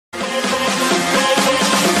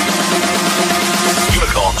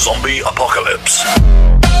Zombie Apocalypse.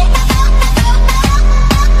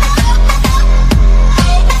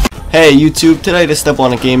 Hey YouTube, today to Step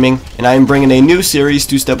On It Gaming, and I am bringing a new series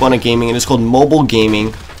to Step On It Gaming, and it's called Mobile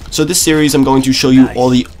Gaming. So this series I'm going to show you all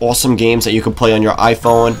the awesome games that you can play on your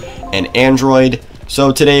iPhone and Android.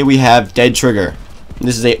 So today we have Dead Trigger.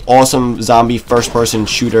 This is a awesome zombie first-person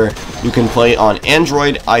shooter. You can play on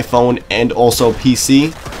Android, iPhone, and also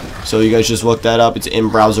PC. So you guys just look that up. It's an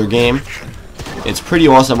in-browser game. It's pretty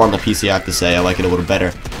awesome on the PC, I have to say. I like it a little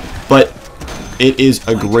better. But it is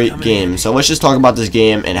a great game. So let's just talk about this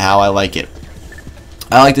game and how I like it.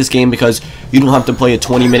 I like this game because you don't have to play a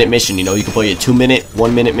 20-minute mission. You know, you can play a 2-minute,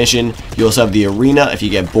 1-minute mission. You also have the arena. If you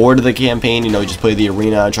get bored of the campaign, you know, you just play the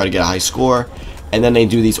arena and try to get a high score. And then they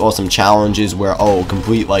do these awesome challenges where,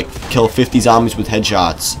 complete, like, kill 50 zombies with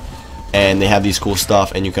headshots. And they have these cool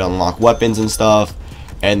stuff, and you can unlock weapons and stuff.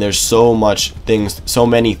 And there's so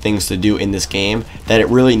many things to do in this game that it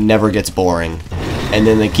really never gets boring. And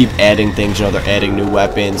then they keep adding things, you know, they're adding new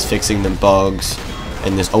weapons, fixing the bugs,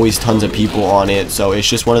 and there's always tons of people on it. So it's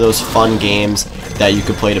just one of those fun games that you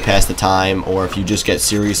could play to pass the time, or if you just get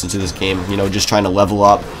serious into this game, you know, just trying to level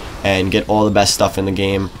up and get all the best stuff in the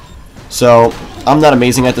game. So I'm not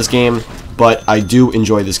amazing at this game, but I do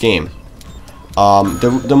enjoy this game.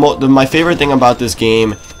 My favorite thing about this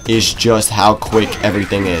game is just how quick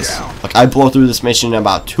everything is. Like, I blow through this mission in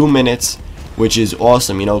about 2 minutes, which is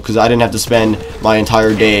awesome, you know, because I didn't have to spend my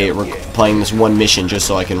entire day playing this one mission just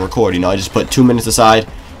so I can record. You know, I just put 2 minutes aside,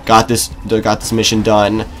 got this mission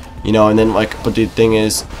done, you know. And then, like, but the thing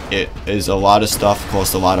is, it is a lot of stuff,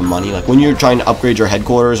 costs a lot of money. Like, when you're trying to upgrade your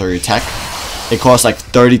headquarters or your tech, it costs like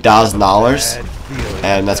 $30,000,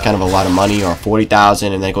 and that's kind of a lot of money, or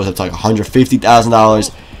 $40,000, and then it goes up to like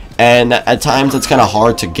 $150,000. And at times that's kind of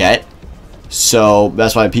hard to get, so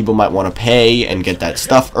that's why people might want to pay and get that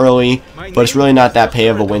stuff early. But it's really not that pay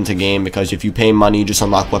of a win to game, because if you pay money, you just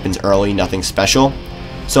unlock weapons early, nothing special.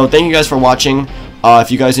 So thank you guys for watching.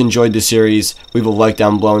 If you guys enjoyed this series, leave a like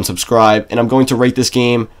down below and subscribe. And I'm going to rate this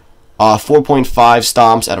game 4.5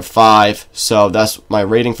 stomps out of 5. So that's my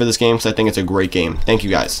rating for this game, because I think it's a great game. Thank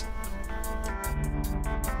you guys.